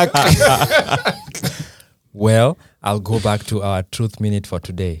 Good luck. Well, I'll go back to our truth minute for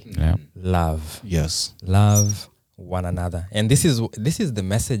today. Love. Yes. Love one another. And this is the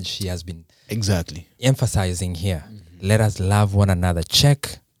message she has been emphasizing here. Let us love one another.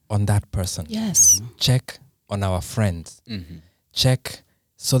 Check on that person. Yes. Check on our friends. Check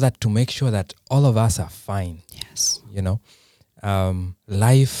so that to make sure that all of us are fine. Yes. You know,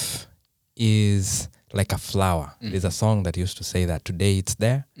 life is like a flower. There's a song that used to say that today it's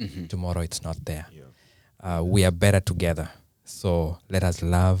there, tomorrow it's not there. We are better together. So let us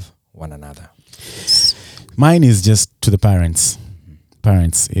love one another. Mine is just to the parents.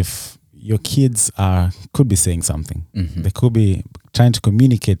 Parents, if your kids could be saying something, they could be trying to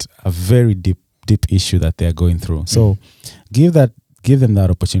communicate a very deep issue that they're going through. So give them that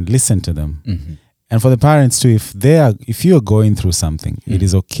opportunity. Listen to them. And for the parents too, if you are going through something, it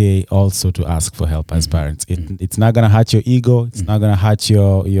is okay also to ask for help as parents. It's not going to hurt your ego. It's not going to hurt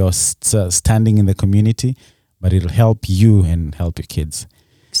your standing in the community, but it'll help you and help your kids.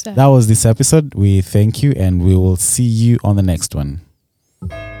 Exactly. That was this episode. We thank you, and we will see you on the next one.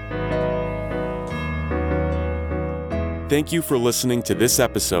 Thank you for listening to this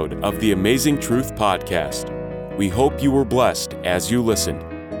episode of the Amazing Truth Podcast. We hope you were blessed as you listened.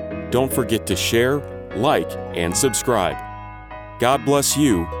 Don't forget to share, like, and subscribe. God bless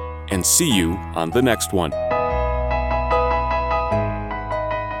you, and see you on the next one.